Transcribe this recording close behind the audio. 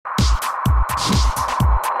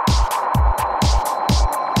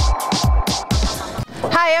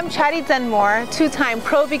I'm Chady Dunmore, two-time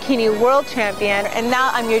Pro Bikini World Champion, and now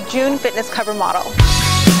I'm your June fitness cover model.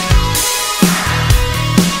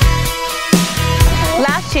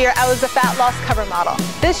 Last year, I was a fat loss cover model.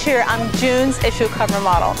 This year, I'm June's issue cover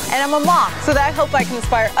model. And I'm a mom, so that I hope I can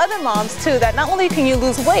inspire other moms too, that not only can you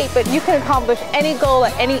lose weight, but you can accomplish any goal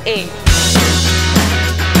at any age.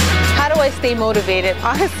 How do I stay motivated?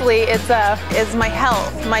 Honestly, it's my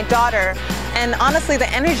health, my daughter, and honestly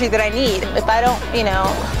the energy that I need. If I don't,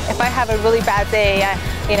 if I have a really bad day,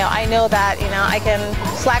 I know that, I can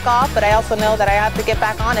slack off, but I also know that I have to get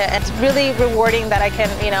back on it. And it's really rewarding that I can,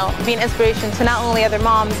 be an inspiration to not only other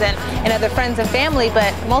moms and other friends and family,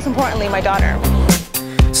 but most importantly, my daughter.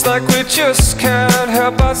 It's like we just can't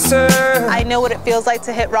help ourselves. I know what it feels like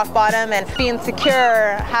to hit rock bottom and be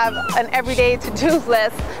insecure, have an everyday to-do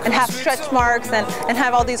list, and have stretch marks and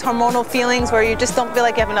have all these hormonal feelings where you just don't feel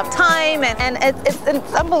like you have enough time. And it's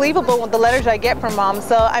unbelievable with the letters I get from moms.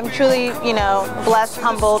 So I'm truly, blessed,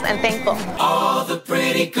 humbled, and thankful. All the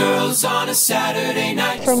pretty girls on a Saturday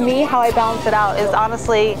night. For me, how I balance it out is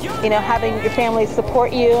honestly, having your family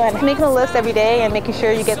support you and making a list every day and making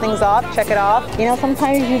sure you get things off, check it off.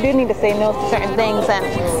 Sometimes you do need to say no to certain things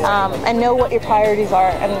and know what your priorities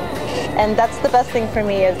are, and that's the best thing for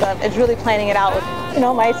me is really planning it out with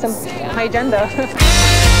my agenda.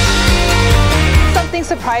 Something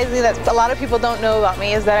surprising that a lot of people don't know about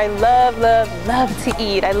me is that I love to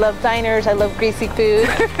eat. I love diners, I love greasy food.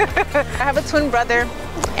 I have a twin brother,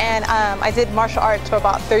 and I did martial arts for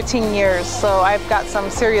about 13 years, so I've got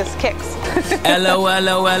some serious kicks. My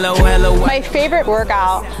favorite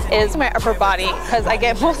workout is my upper body because I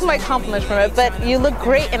get most of my compliments from it, but you look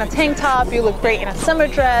great in a tank top, you look great in a summer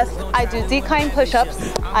dress. I do decline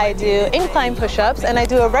push-ups, I do incline push-ups, and I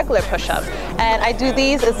do a regular push-up. And I do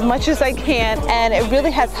these as much as I can, and it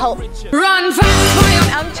really has helped. Run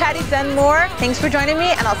fast, I'm Chady Dunmore. Thanks for joining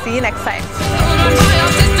me, and I'll see you next time.